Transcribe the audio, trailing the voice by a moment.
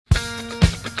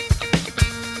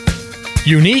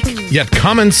Unique, yet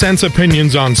common sense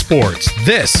opinions on sports.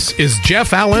 This is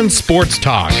Jeff Allen Sports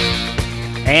Talk.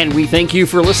 And we thank you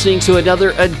for listening to another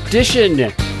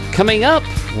edition. Coming up,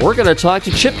 we're going to talk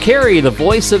to Chip Caray, the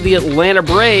voice of the Atlanta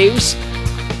Braves,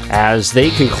 as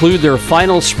they conclude their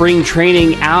final spring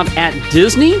training out at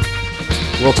Disney.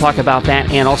 We'll talk about that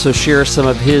and also share some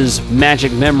of his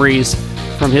magic memories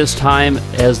from his time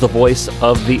as the voice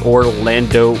of the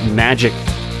Orlando Magic.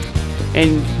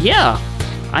 And yeah,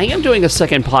 I am doing a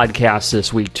second podcast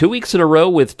this week, 2 weeks in a row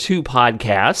with two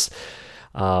podcasts.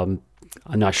 I'm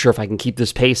not sure if I can keep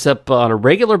this pace up on a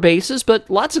regular basis, but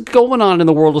lots of going on in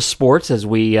the world of sports as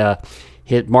we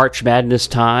hit March Madness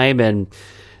time, and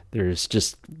there's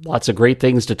just lots of great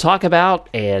things to talk about,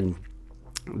 and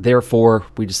therefore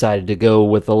we decided to go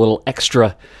with a little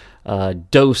extra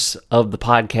dose of the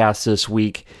podcast this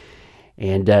week.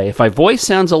 And if my voice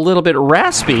sounds a little bit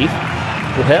raspy,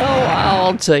 well,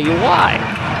 I'll tell you why.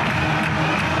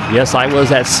 Yes, I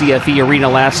was at CFE Arena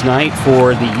last night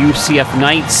for the UCF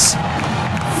Knights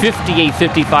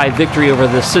 58-55 victory over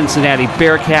the Cincinnati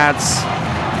Bearcats.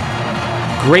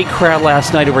 Great crowd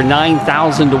last night, over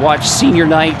 9,000 to watch senior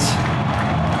night.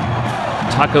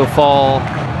 Taco Fall,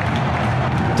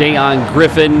 Dayon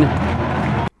Griffin,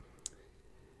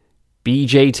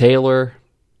 BJ Taylor.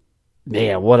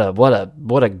 Man, what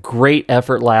a great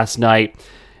effort last night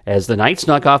as the Knights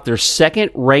knock off their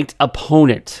second-ranked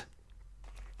opponent.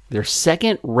 Their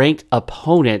second-ranked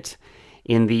opponent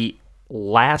in the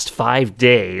last 5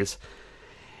 days.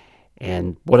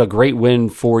 And what a great win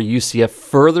for UCF,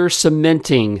 further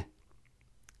cementing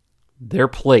their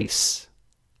place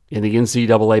in the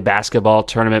NCAA basketball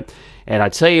tournament. And I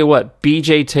tell you what,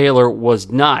 BJ Taylor was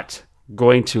not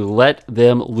going to let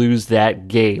them lose that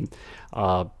game.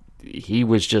 He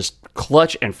was just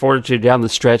clutch and fortitude down the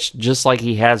stretch, just like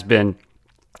he has been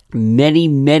many,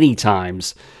 many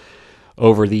times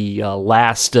over the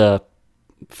last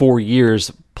 4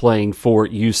 years playing for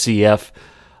UCF.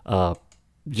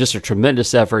 Just a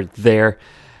tremendous effort there.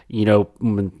 You know,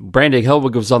 when Brandon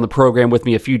Helwig was on the program with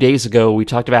me a few days ago, we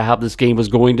talked about how this game was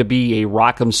going to be a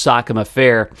rock'em sock'em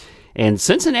affair. And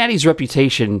Cincinnati's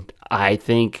reputation, I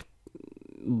think,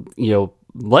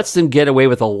 lets them get away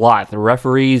with a lot. The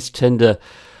referees tend to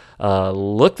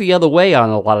look the other way on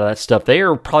a lot of that stuff. They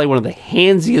are probably one of the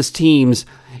handsiest teams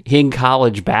in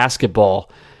college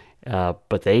basketball,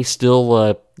 but they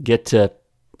still get to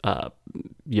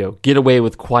get away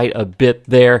with quite a bit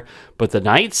there. But the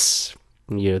Knights,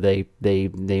 they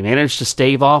managed to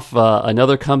stave off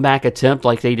another comeback attempt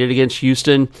like they did against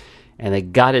Houston, and they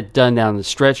got it done down the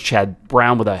stretch. Chad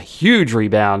Brown with a huge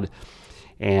rebound,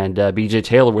 and BJ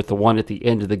Taylor with the one at the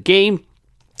end of the game.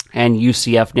 And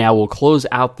UCF now will close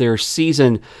out their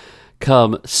season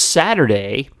come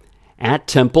Saturday at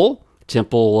Temple.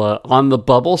 Temple on the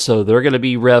bubble, so they're going to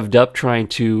be revved up trying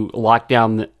to lock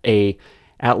down a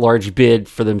at-large bid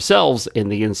for themselves in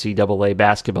the NCAA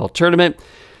basketball tournament.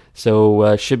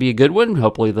 So should be a good one.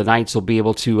 Hopefully the Knights will be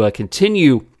able to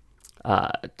continue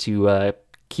to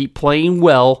keep playing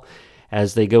well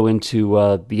as they go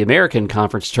into the American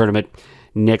Conference tournament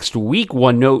next week.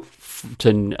 One note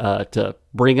to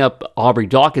bring up, Aubrey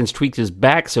Dawkins tweaked his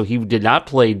back, so he did not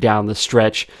play down the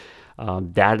stretch.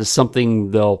 That is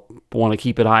something they'll want to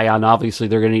keep an eye on. Obviously,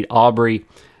 they're going to need Aubrey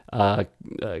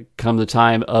come the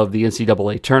time of the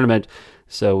NCAA tournament,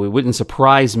 so it wouldn't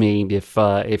surprise me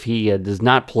if he does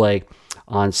not play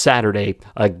on Saturday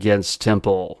against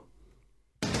Temple.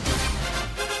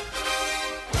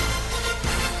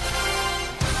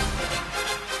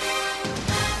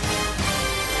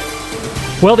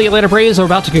 Well, the Atlanta Braves are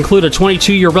about to conclude a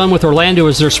 22-year run with Orlando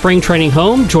as their spring training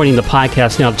home. Joining the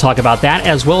podcast now to talk about that,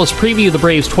 as well as preview the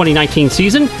Braves' 2019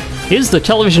 season, is the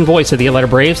television voice of the Atlanta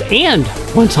Braves and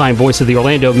one-time voice of the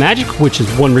Orlando Magic, which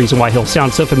is one reason why he'll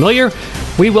sound so familiar.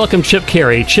 We welcome Chip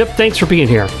Caray. Chip, thanks for being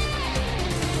here.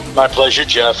 My pleasure,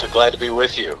 Jeff. I'm glad to be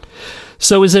with you.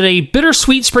 So is it a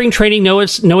bittersweet spring training,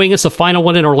 knowing it's the final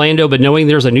one in Orlando, but knowing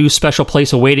there's a new special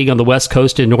place awaiting on the West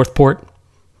Coast in Northport?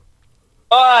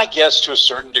 I guess to a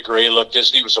certain degree. Look,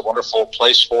 Disney was a wonderful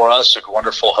place for us, a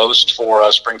wonderful host for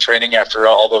spring training after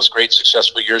all those great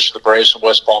successful years for the Braves in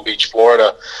West Palm Beach,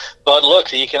 Florida. But look,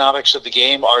 the economics of the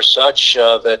game are such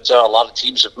that a lot of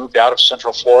teams have moved out of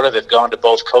Central Florida. They've gone to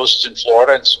both coasts in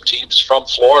Florida, and some teams from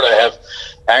Florida have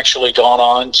actually gone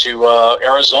on to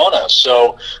Arizona.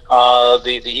 So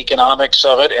the economics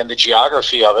of it and the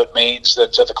geography of it means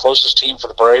that the closest team for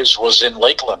the Braves was in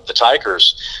Lakeland, the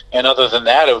Tigers. And other than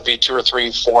that, it would be 2 or 3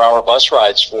 4-hour bus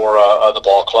rides for the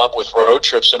ball club with road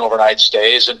trips and overnight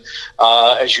stays. And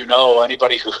as you know,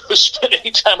 anybody who spent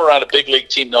any time around a big league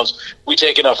team knows we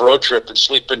take enough road trip and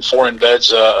sleep in foreign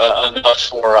beds enough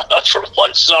for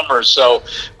one summer. So,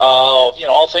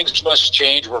 all things must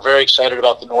change. We're very excited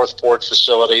about the Northport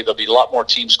facility. There'll be a lot more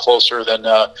teams closer than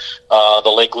the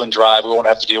Lakeland Drive. We won't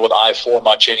have to deal with I-4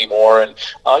 much anymore. And,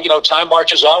 time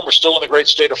marches on. We're still in the great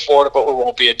state of Florida, but we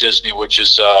won't be at Disney, which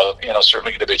is,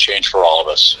 certainly going to be a change for all of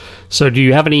us. So do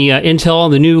you have any intel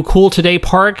on the new Cool Today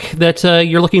Park that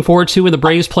you're looking forward to when the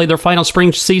Braves play their final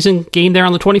spring season game there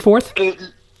on the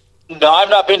 24th? No, I've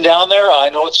not been down there. I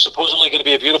know it's supposedly going to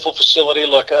be a beautiful facility.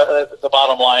 Look, the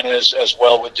bottom line is, as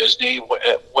well with Disney,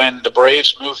 when the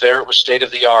Braves moved there, it was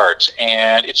state-of-the-art,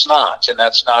 and it's not. And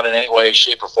that's not in any way,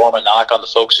 shape, or form a knock on the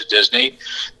folks at Disney.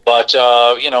 But,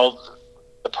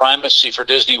 the primacy for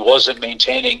Disney wasn't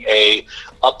maintaining a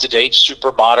up-to-date,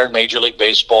 super modern Major League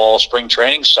Baseball spring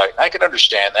training site. And I can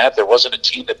understand that. There wasn't a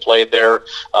team that played there.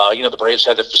 The Braves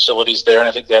had the facilities there, and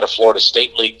I think they had a Florida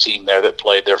State League team there that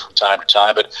played there from time to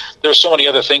time. But there's so many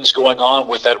other things going on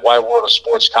with that Wide World of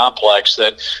Sports complex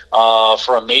that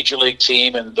for a Major League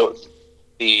team and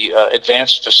the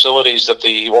advanced facilities that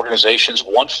the organizations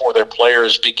want for their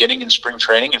players beginning in spring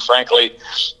training, and frankly,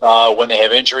 when they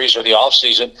have injuries or the off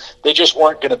season, they just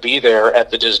weren't going to be there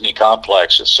at the Disney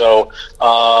complex. So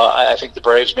I think the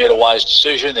Braves made a wise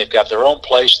decision. They've got their own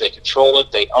place. They control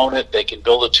it. They own it. They can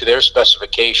build it to their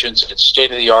specifications. It's state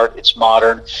of the art. It's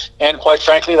modern. And quite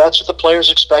frankly, that's what the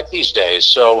players expect these days.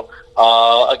 So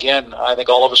again, I think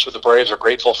all of us with the Braves are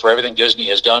grateful for everything Disney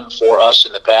has done for us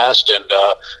in the past,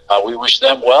 and we wish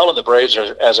them well. And the Braves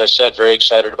are, as I said, very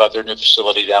excited about their new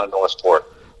facility down in Northport.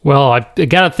 Well, I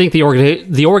got to think the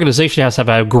organization has to have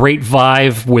a great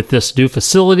vibe with this new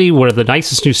facility, one of the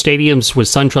nicest new stadiums with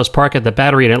SunTrust Park at the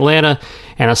Battery in Atlanta,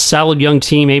 and a solid young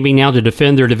team aiming now to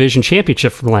defend their division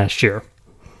championship from last year.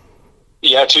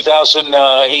 Yeah,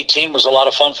 2018 was a lot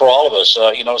of fun for all of us.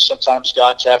 Sometimes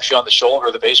God taps you on the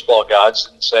shoulder, the baseball gods,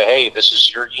 and say, hey, this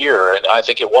is your year. And I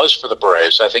think it was for the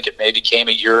Braves. I think it maybe came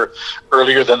a year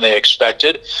earlier than they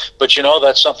expected. But,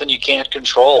 that's something you can't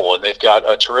control. And they've got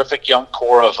a terrific young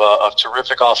core of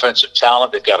terrific offensive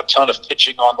talent. They've got a ton of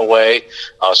pitching on the way.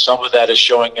 Some of that is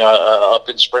showing up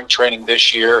in spring training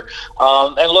this year.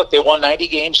 And look, they won 90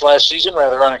 games last season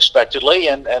rather unexpectedly.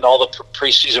 And all the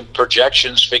preseason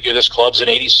projections figure this club an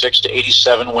 86 to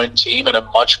 87 win team in a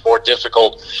much more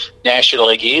difficult National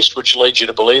League East, which leads you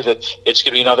to believe that it's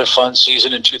going to be another fun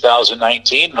season in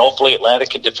 2019. And hopefully Atlanta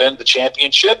can defend the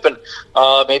championship and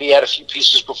maybe add a few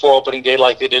pieces before opening day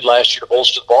like they did last year to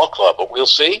bolster the ball club. But we'll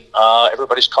see.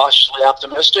 Everybody's cautiously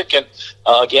optimistic. And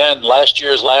again, last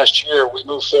year is last year. We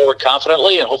move forward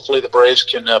confidently, and hopefully the Braves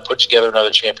can put together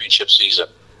another championship season.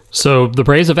 So the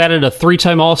Braves have added a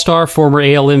 3-time All-Star, former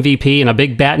AL MVP, and a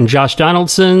big bat in Josh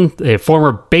Donaldson, a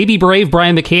former baby Brave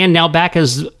Brian McCann, now back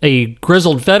as a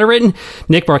grizzled veteran,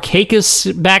 Nick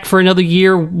Markakis back for another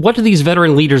year. What do these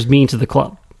veteran leaders mean to the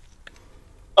club?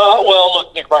 Well,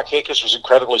 look, Nick Markakis was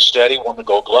incredibly steady, won the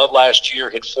Gold Glove last year,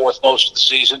 hit fourth most of the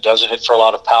season, doesn't hit for a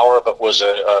lot of power, but was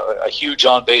a huge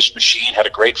on-base machine, had a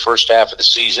great first half of the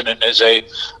season, and is a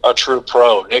true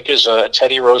pro. Nick is a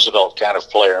Teddy Roosevelt kind of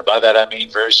player, and by that I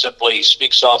mean very simply, he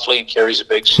speaks softly and carries a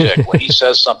big stick. When he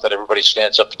says something, everybody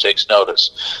stands up and takes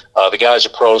notice. The guy's a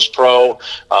pro's pro.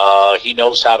 He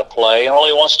knows how to play, and all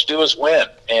he wants to do is win.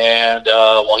 And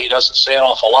while he doesn't say an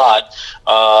awful lot,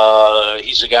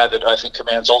 he's a guy that I think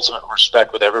commands ultimate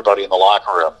respect with everybody in the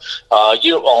locker room.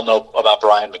 You all know about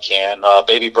Brian McCann,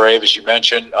 baby Brave, as you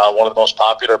mentioned, one of the most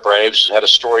popular Braves, had a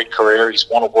storied career. He's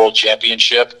won a world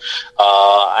championship.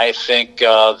 I think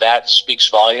that speaks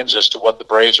volumes as to what the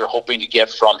Braves are hoping to get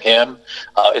from him.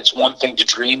 It's one thing to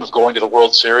dream of going to the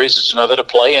World Series. It's another to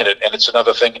play in it. And it's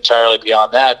another thing entirely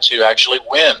beyond that to actually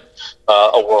win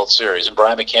a World Series. And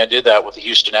Brian McCann did that with the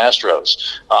Houston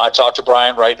Astros. I talked to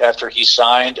Brian right after he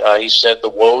signed. He said the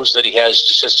woes that he has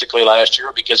statistically last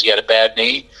year because he had a bad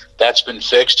knee, that's been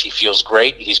fixed. He feels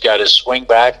great. He's got his swing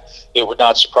back. It would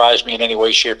not surprise me in any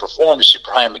way, shape, or form to see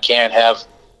Brian McCann have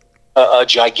a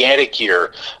gigantic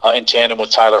year in tandem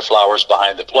with Tyler Flowers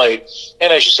behind the plate.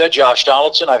 And as you said, Josh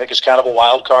Donaldson, I think, is kind of a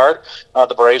wild card.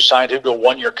 The Braves signed him to a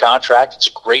one-year contract. It's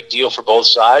a great deal for both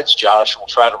sides. Josh will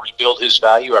try to rebuild his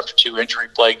value after 2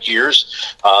 injury-plagued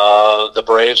years. The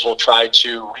Braves will try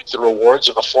to reap the rewards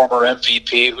of a former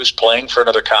MVP who's playing for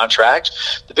another contract.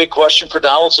 The big question for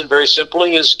Donaldson, very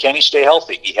simply, is can he stay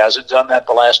healthy? He hasn't done that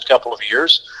the last couple of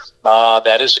years.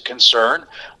 That is a concern.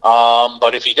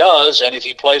 But if he does, and if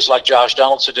he plays like Josh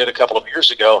Donaldson did a couple of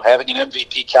years ago, having an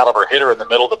MVP caliber hitter in the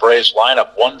middle of the Braves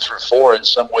lineup 1 through 4 in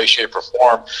some way, shape, or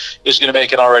form is going to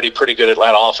make an already pretty good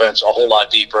Atlanta offense a whole lot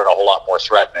deeper and a whole lot more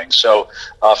threatening. So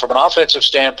from an offensive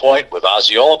standpoint, with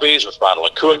Ozzie Albies, with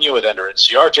Ronald Acuna, with Ender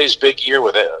Inciarte's big year,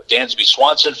 with Dansby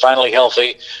Swanson finally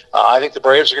healthy, I think the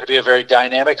Braves are going to be a very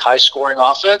dynamic, high-scoring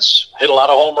offense, hit a lot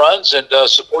of home runs, and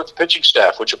support the pitching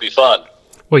staff, which will be fun.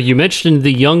 Well, you mentioned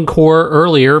the young core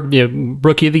earlier.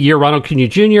 Rookie of the Year, Ronald Acuna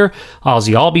Jr.,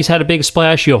 Ozzie Albies had a big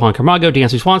splash, Johan Camargo,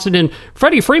 Dansby Swanson, and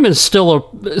Freddie Freeman's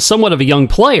still somewhat of a young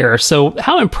player. So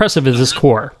how impressive is this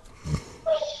core?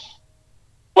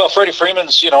 Well, Freddie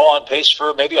Freeman's, on pace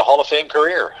for maybe a Hall of Fame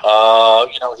career.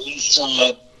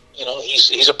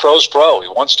 He's a pro's pro. He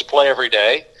wants to play every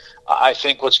day. I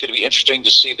think what's going to be interesting to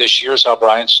see this year is how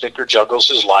Brian Snitker juggles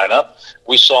his lineup.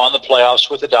 We saw in the playoffs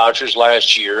with the Dodgers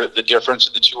last year the difference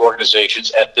in the two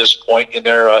organizations at this point in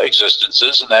their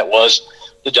existences, and that was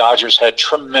the Dodgers had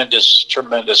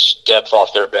tremendous depth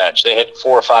off their bench. They had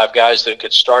 4 or 5 guys that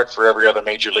could start for every other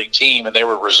major league team, and they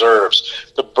were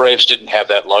reserves. The Braves didn't have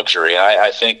that luxury.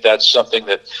 I think that's something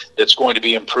that's going to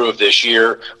be improved this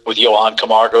year with Johan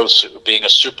Camargo being a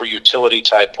super utility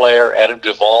type player. Adam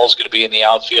Duvall is going to be in the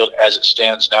outfield as it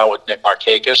stands now with Nick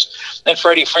Markakis. And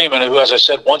Freddie Freeman, who, as I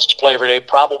said, wants to play every day,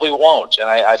 probably won't. And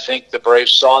I think the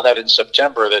Braves saw that in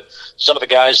September, that some of the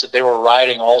guys that they were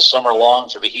riding all summer long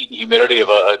through the heat and humidity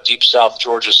of a deep South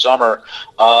Georgia summer,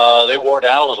 they wore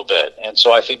down a little bit. And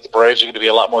so I think the Braves are going to be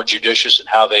a lot more judicious in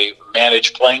how they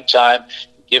manage playing time,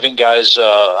 giving guys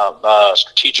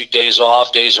strategic days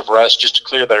off, days of rest, just to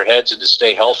clear their heads and to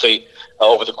stay healthy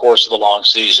over the course of the long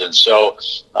season. So,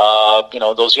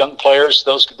 those young players,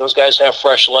 those guys have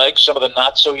fresh legs. Some of the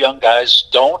not so young guys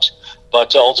don't.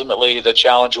 But ultimately, the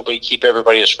challenge will be keep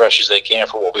everybody as fresh as they can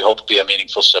for what we hope to be a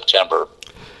meaningful September.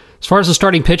 As far as the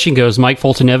starting pitching goes, Mike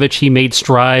Foltynewicz, he made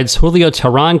strides. Julio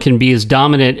Teheran can be as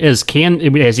dominant as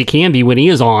he can be when he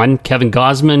is on. Kevin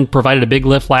Gausman provided a big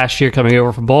lift last year coming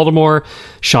over from Baltimore.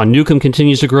 Sean Newcomb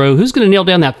continues to grow. Who's going to nail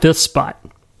down that 5th spot?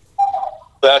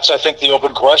 That's, I think, the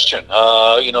open question.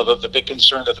 The big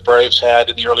concern that the Braves had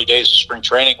in the early days of spring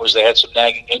training was they had some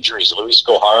nagging injuries. Luis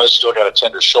Gohara still got a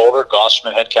tender shoulder.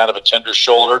 Gausman had kind of a tender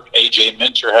shoulder. A.J.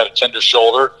 Minter had a tender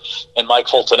shoulder. And Mike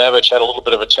Foltynewicz had a little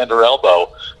bit of a tender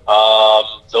elbow.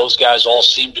 Those guys all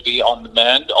seem to be on the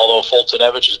mend, although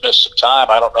Foltynewicz has missed some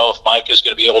time. I don't know if Mike is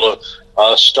going to be able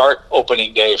to start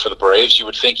opening day for the Braves. You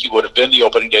would think he would have been the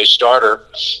opening day starter.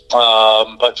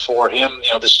 But for him,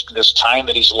 this time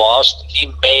that he's lost,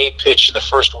 he may pitch in the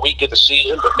first week of the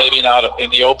season, but maybe not in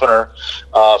the opener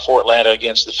for Atlanta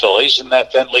against the Phillies. And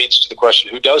that then leads to the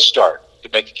question, who does start? You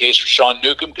could make the case for Sean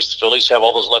Newcomb because the Phillies have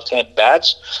all those left-handed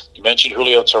bats. You mentioned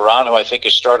Julio Teheran, who I think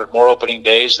has started more opening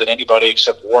days than anybody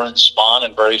except Warren Spahn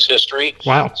in Braves history.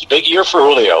 Wow. It's a big year for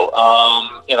Julio.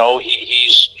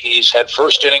 He's had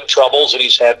first-inning troubles, and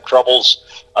he's had troubles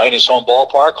in his home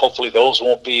ballpark. Hopefully those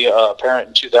won't be apparent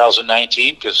in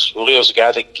 2019 because Julio's a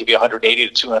guy that can give you 180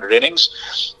 to 200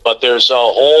 innings. But there's a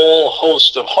whole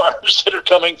host of arms that are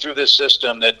coming through this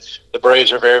system that the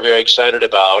Braves are very, very excited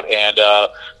about. And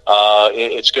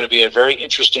it's going to be a very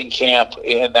interesting camp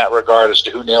in that regard as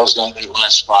to who nails down the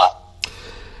last spot.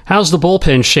 How's the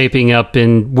bullpen shaping up,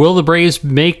 and will the Braves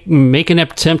make an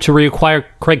attempt to reacquire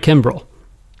Craig Kimbrell?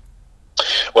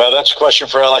 Well, that's a question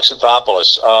for Alex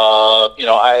Anthopoulos.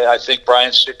 I think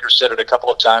Brian Snitker said it a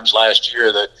couple of times last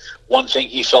year that one thing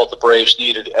he felt the Braves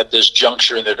needed at this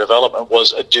juncture in their development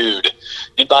was a dude.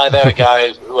 And by that, a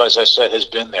guy who, as I said, has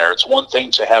been there. It's one thing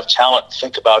to have talent and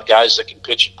think about guys that can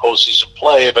pitch in postseason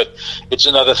play, but it's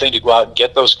another thing to go out and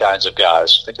get those kinds of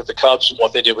guys. Think of the Cubs and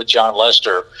what they did with John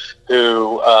Lester,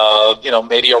 who,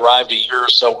 maybe arrived a year or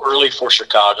so early for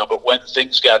Chicago, but when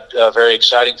things got very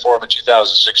exciting for him in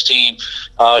 2016,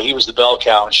 he was the bell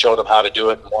cow and showed them how to do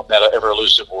it and won that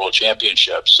ever-elusive world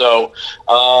championship. So,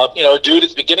 a dude at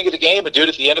the beginning of the game, a dude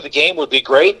at the end of the game would be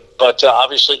great, but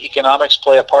obviously economics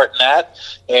play a part in that,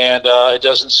 and it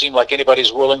doesn't seem like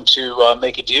anybody's willing to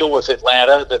make a deal with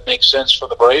Atlanta that makes sense from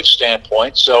the Braves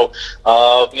standpoint. So,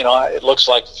 it looks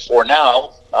like for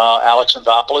now, Alex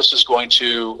Anthopoulos is going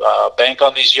to bank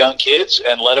on these young kids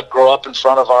and let them grow up in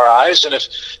front of our eyes. And if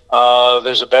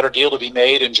there's a better deal to be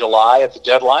made in July at the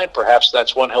deadline, perhaps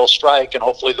that's when he'll strike, and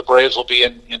hopefully the Braves will be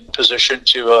in position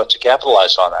to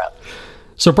capitalize on that.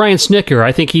 So Brian Snitker,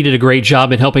 I think he did a great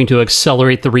job in helping to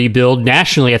accelerate the rebuild.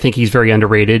 Nationally, I think he's very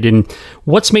underrated. And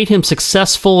what's made him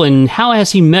successful, and how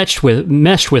has he meshed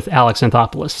with Alex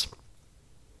Anthopoulos?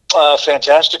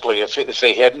 Fantastically. If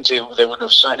they hadn't, they wouldn't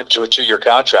have signed him to a 2-year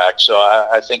contract. So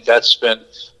I think that's been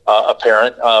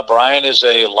apparent. Brian is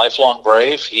a lifelong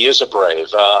Brave. He is a Brave.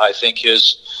 I think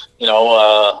his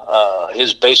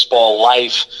baseball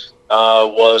life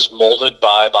was molded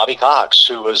by Bobby Cox,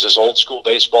 who was as old school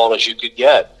baseball as you could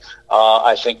get.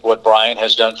 I think what Brian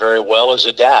has done very well is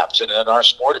adapt. And in our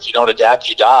sport, if you don't adapt,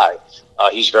 you die.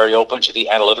 He's very open to the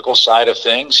analytical side of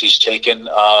things. He's taken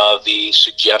the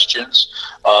suggestions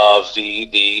of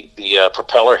the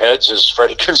propeller heads, as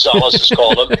Freddie Gonzalez has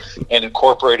called them, and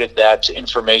incorporated that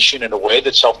information in a way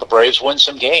that's helped the Braves win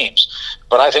some games.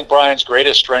 But I think Brian's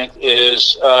greatest strength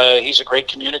is he's a great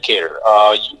communicator.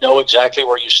 You know exactly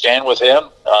where you stand with him.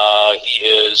 He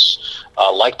is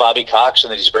like Bobby Cox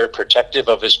in that he's very protective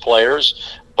of his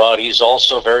players, but he's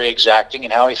also very exacting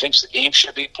in how he thinks the game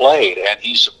should be played. And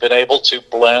he's been able to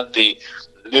blend the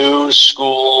new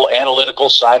school analytical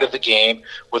side of the game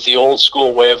with the old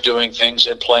school way of doing things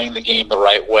and playing the game the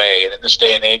right way. And in this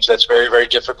day and age, that's very, very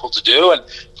difficult to do. And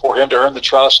for him to earn the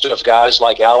trust of guys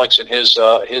like Alex and his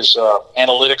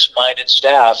analytics-minded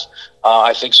staff,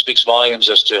 I think speaks volumes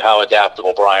as to how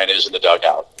adaptable Brian is in the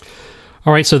dugout.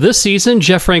 All right, so this season,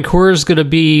 Jeff Francoeur is going to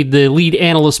be the lead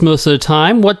analyst most of the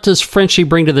time. What does Frenchie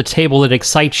bring to the table that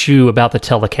excites you about the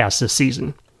telecast this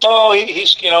season? Oh,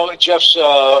 he's Jeff's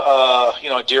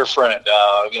a dear friend.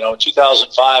 In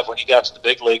 2005 when he got to the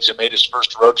big leagues and made his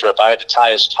first road trip, I had to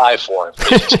tie his tie for him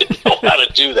because he didn't know how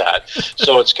to do that.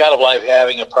 So it's kind of like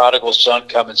having a prodigal son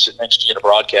come and sit next to you in a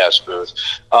broadcast booth.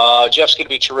 Jeff's going to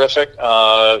be terrific.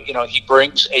 He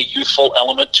brings a youthful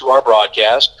element to our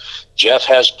broadcast. Jeff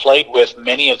has played with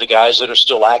many of the guys that are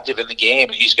still active in the game,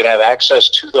 and he's going to have access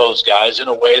to those guys in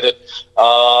a way that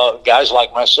guys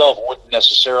like myself wouldn't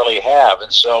necessarily have.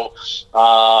 And so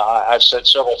I've said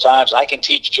several times, I can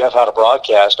teach Jeff how to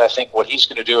broadcast. I think what he's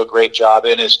going to do a great job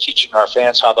in is teaching our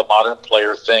fans how the modern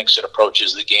player thinks and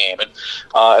approaches the game. And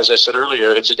as I said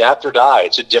earlier, it's adapt or die.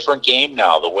 It's a different game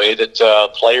now. The way that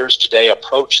players today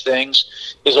approach things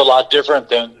is a lot different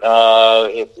than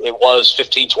it was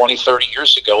 15, 20, 30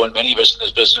 years ago when many of us in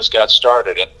this business got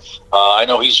started. And I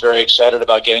know he's very excited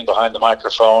about getting behind the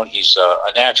microphone. He's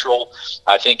a natural.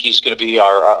 I think he's going to be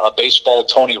a baseball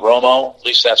Tony Romo. At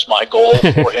least that's my goal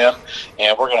for him.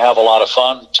 And we're going to have a lot of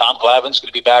fun. Tom Glavine's going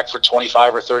to be back for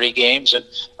 25 or 30 games, and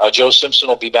Joe Simpson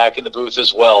will be back in the booth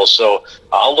as well. So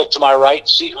I'll look to my right,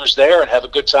 see who's there, and have a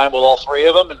good time with all three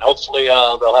of them. And hopefully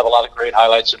they'll have a lot of great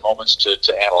highlights and moments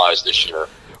to analyze this year.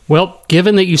 Well,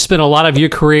 given that you spent a lot of your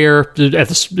career,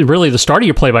 really the start of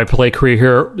your play-by-play career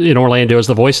here in Orlando as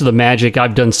the voice of the Magic,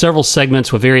 I've done several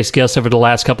segments with various guests over the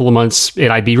last couple of months,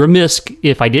 and I'd be remiss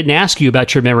if I didn't ask you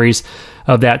about your memories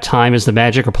of that time as the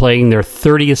Magic are playing their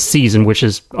 30th season, which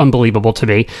is unbelievable to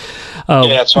me.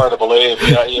 Yeah, it's hard to believe.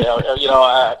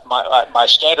 My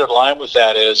standard line with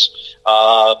that is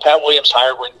Pat Williams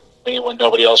hired me when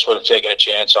nobody else would have taken a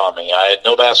chance on me. I had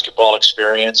no basketball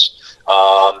experience.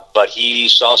 But he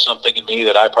saw something in me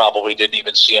that I probably didn't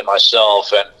even see in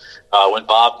myself. And when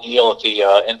Bob Neal at the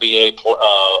NBA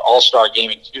All-Star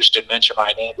game in Houston mentioned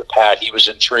my name to Pat, he was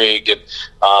intrigued, and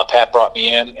Pat brought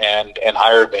me in and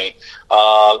hired me.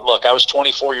 Look, I was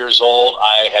 24 years old.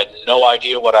 I had no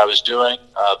idea what I was doing.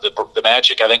 The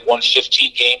Magic, I think, won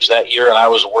 15 games that year, and I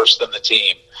was worse than the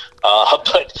team.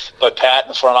 But Pat in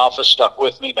the front office stuck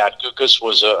with me. Matt Gukas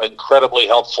was incredibly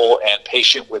helpful and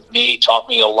patient with me, taught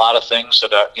me a lot of things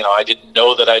that I didn't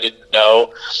know that I didn't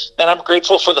know. And I'm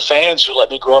grateful for the fans who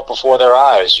let me grow up before their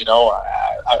eyes.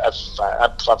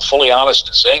 I'm fully honest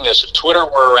in saying this. If Twitter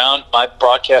were around, my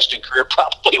broadcasting career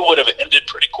probably would have ended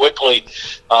pretty quickly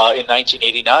in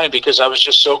 1989 because I was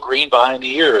just so green behind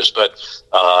the ears. But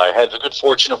I had the good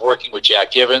fortune of working with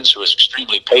Jack Givens, who was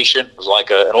extremely patient, was like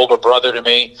an older brother to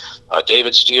me.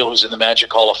 David Steele, who's in the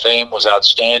Magic Hall of Fame, was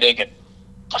outstanding, and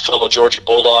a fellow Georgia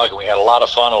Bulldog, and we had a lot of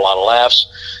fun, a lot of laughs.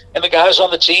 And the guys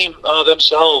on the team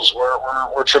themselves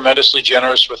were tremendously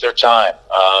generous with their time.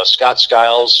 Scott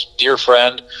Skiles, dear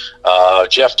friend.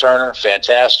 Jeff Turner,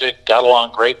 fantastic. Got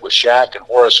along great with Shaq and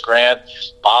Horace Grant.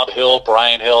 Bob Hill,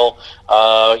 Brian Hill.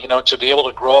 To be able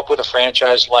to grow up with a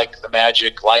franchise like the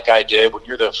Magic, like I did, when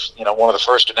you're one of the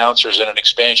first announcers in an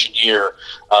expansion year,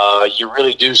 you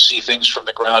really do see things from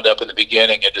the ground up in the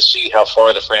beginning, and to see how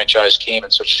far the franchise came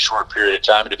in such a short period of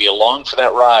time and to be along for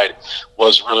that ride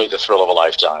was really the thrill of a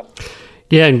lifetime.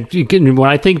 Yeah, and when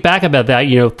I think back about that,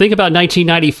 think about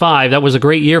 1995. That was a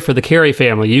great year for the Carey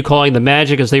family. You calling the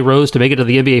Magic as they rose to make it to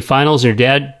the NBA Finals, and your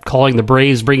dad calling the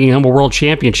Braves, bringing home a world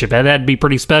championship. That'd be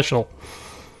pretty special.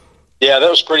 Yeah, that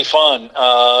was pretty fun.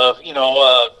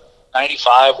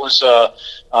 '95 was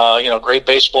great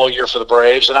baseball year for the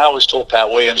Braves, and I always told Pat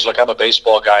Williams, look, I'm a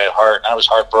baseball guy at heart, and I was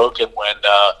heartbroken when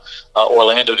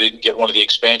Orlando didn't get one of the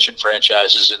expansion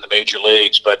franchises in the major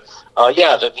leagues. But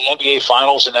the NBA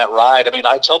Finals and that ride. I mean,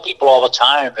 I tell people all the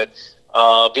time that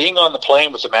being on the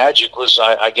plane with the Magic was,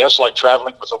 I guess, like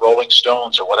traveling with the Rolling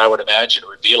Stones, or what I would imagine it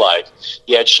would be like.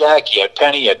 You had Shaq, you had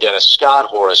Penny, you had Dennis Scott,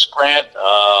 Horace Grant,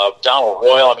 Donald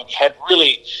Royal. I mean, you had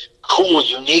really cool,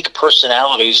 unique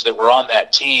personalities that were on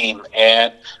that team.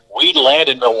 And we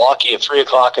landed in Milwaukee at 3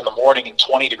 o'clock in the morning in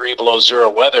 20 degree below zero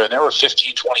weather, and there were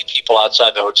 15, 20 people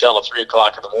outside the hotel at 3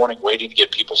 o'clock in the morning waiting to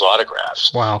get people's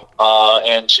autographs. Wow.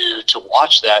 And to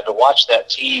watch that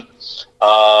team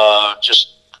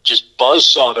just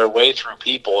buzzsaw their way through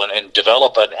people and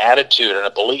develop an attitude and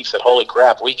a belief that, holy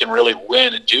crap, we can really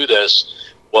win and do this,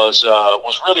 was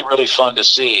really, really fun to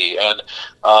see. And,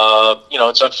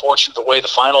 it's unfortunate the way the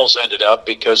finals ended up,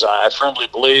 because I firmly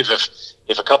believe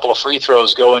if a couple of free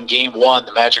throws go in game one,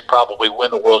 the Magic probably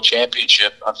win the World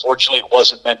Championship. Unfortunately, it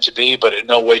wasn't meant to be, but in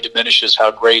no way diminishes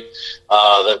how great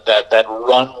that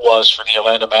run was for the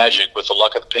Orlando Magic, with the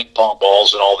luck of the ping pong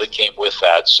balls and all that came with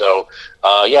that. So,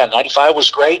 95 was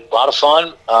great, a lot of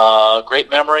fun, great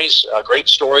memories, great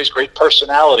stories, great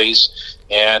personalities,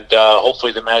 and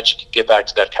hopefully the Magic can get back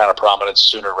to that kind of prominence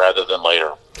sooner rather than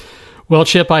later. Well,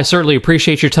 Chip, I certainly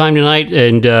appreciate your time tonight,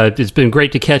 and it's been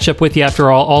great to catch up with you after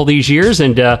all these years,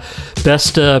 and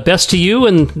best to you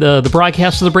and the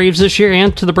broadcast of the Braves this year,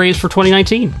 and to the Braves for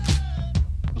 2019.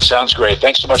 Sounds great.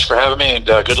 Thanks so much for having me, and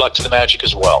good luck to the Magic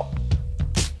as well.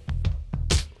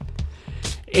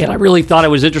 And I really thought it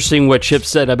was interesting what Chip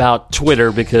said about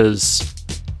Twitter, because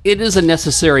it is a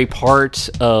necessary part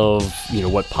of,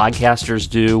 what podcasters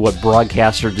do, what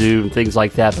broadcasters do, and things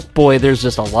like that. But boy, there's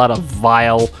just a lot of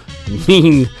vile,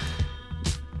 mean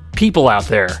people out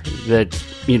there that,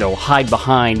 hide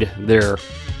behind their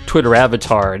Twitter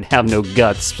avatar and have no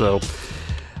guts. So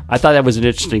I thought that was an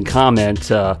interesting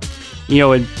comment,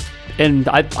 and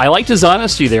I liked his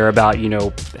honesty there about,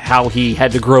 how he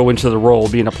had to grow into the role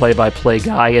of being a play-by-play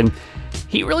guy. And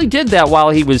he really did that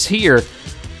while he was here.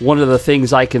 One of the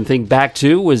things I can think back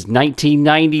to was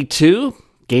 1992,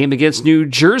 game against New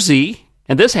Jersey,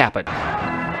 and this happened.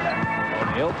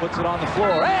 Hill puts it on the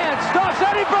floor and stops,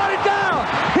 and he brought it down.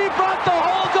 He brought the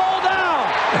whole goal down.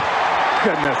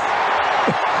 Goodness.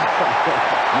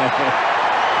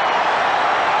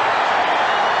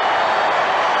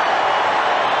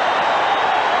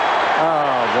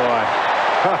 Oh, boy.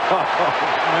 Oh,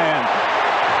 man.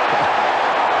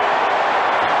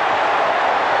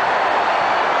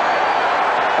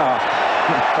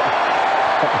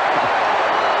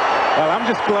 Well, I'm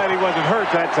just glad he wasn't hurt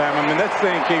that time. I mean, that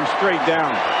thing came straight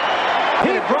down.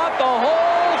 He brought the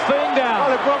whole thing down.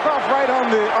 Oh, it broke off right on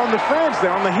the fringe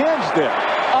there, on the hinge there.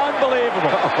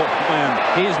 Unbelievable. Oh, man.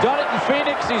 He's done it in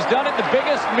Phoenix. He's done it in the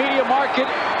biggest media market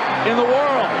in the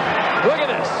world. Look at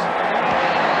this.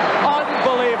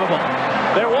 Unbelievable.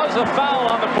 There was a foul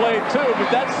on the play, too, but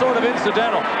that's sort of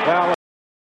incidental. Well,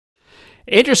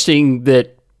 interesting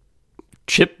that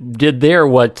Chip did there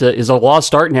what is a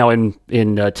lost art now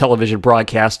in television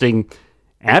broadcasting.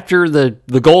 After the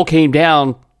goal came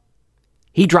down,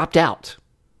 he dropped out,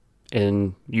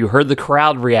 and you heard the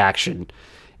crowd reaction,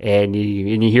 and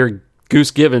you hear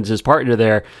Goose Givens, his partner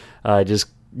there, just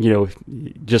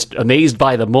amazed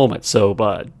by the moment. So,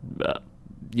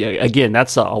 again,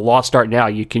 that's a lost art now.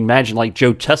 You can imagine like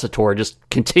Joe Tessitore just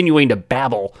continuing to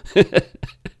babble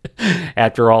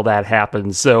after all that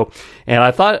happened. So, and I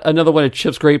thought another one of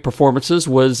Chip's great performances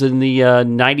was in the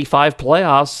 95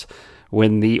 playoffs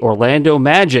when the Orlando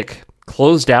Magic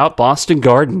closed out Boston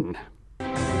Garden.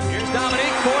 here's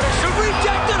Dominique, corner shoot,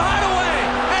 rejected, Hardaway,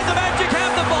 and the Magic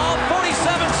have the ball. 47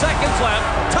 seconds left.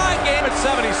 Tie game at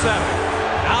 77.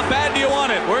 How bad do you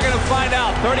want it? We're going to find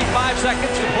out. 35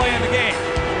 seconds to play in the game.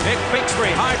 Nick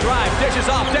Bixby, high drive, dishes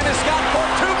off. Dennis Scott for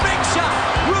two, big shot.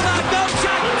 Ruled out, no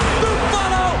shot.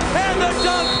 Buffalo and the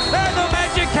dunk, and the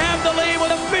Magic have the lead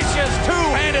with a vicious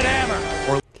two-handed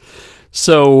hammer.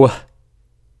 So,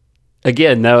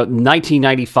 again, now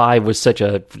 1995 was such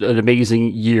an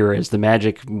amazing year as the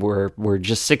Magic were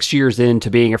just 6 years into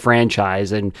being a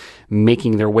franchise and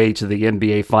making their way to the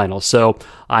NBA Finals. So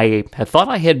I had thought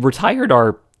I had retired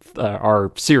our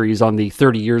series on the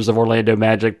 30 years of Orlando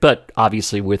Magic, but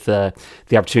obviously with the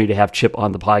opportunity to have Chip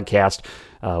on the podcast,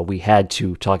 we had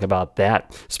to talk about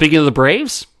that. Speaking of the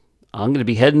Braves, I'm going to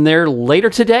be heading there later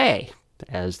today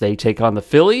as they take on the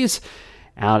Phillies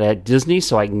out at Disney,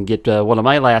 so I can get one of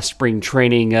my last spring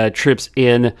training trips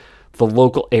in the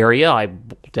local area. I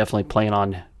definitely plan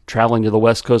on traveling to the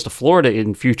west coast of Florida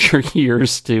in future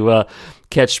years to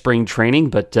catch spring training.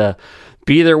 But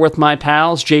be there with my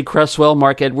pals, Jay Cresswell,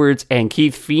 Mark Edwards, and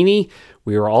Keith Feeney.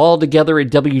 We were all together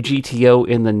at WGTO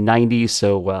in the 90s,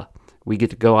 so we get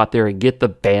to go out there and get the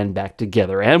band back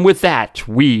together. And with that,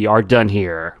 we are done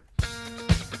here.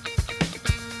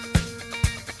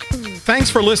 Thanks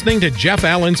for listening to Jeff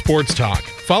Allen Sports Talk.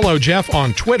 Follow Jeff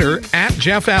on Twitter at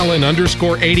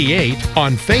JeffAllen_88,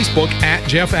 on Facebook at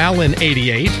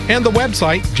JeffAllen88, and the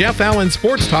website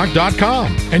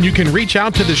JeffAllenSportsTalk.com. And you can reach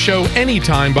out to the show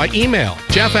anytime by email,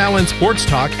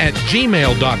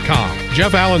 JeffAllenSportsTalk@gmail.com.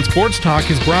 Jeff Allen Sports Talk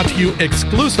is brought to you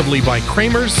exclusively by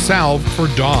Kramer's Salve for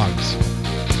Dogs.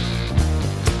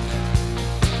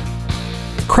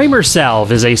 Kramer's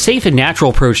Salve is a safe and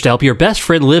natural approach to help your best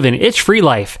friend live an itch-free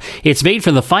life. It's made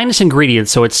from the finest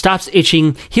ingredients so it stops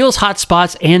itching, heals hot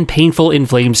spots, and painful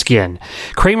inflamed skin.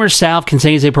 Kramer's Salve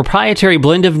contains a proprietary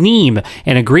blend of neem,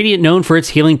 an ingredient known for its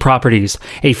healing properties.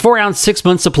 A 4-ounce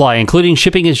 6-month supply, including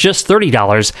shipping, is just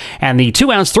 $30, and the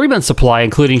 2-ounce 3-month supply,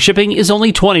 including shipping, is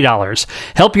only $20.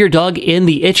 Help your dog end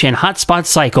the itch and hot spot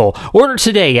cycle. Order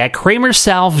today at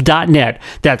KramerSalve.net.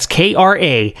 That's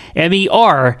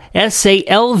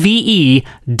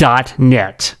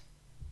KramerSalve.net.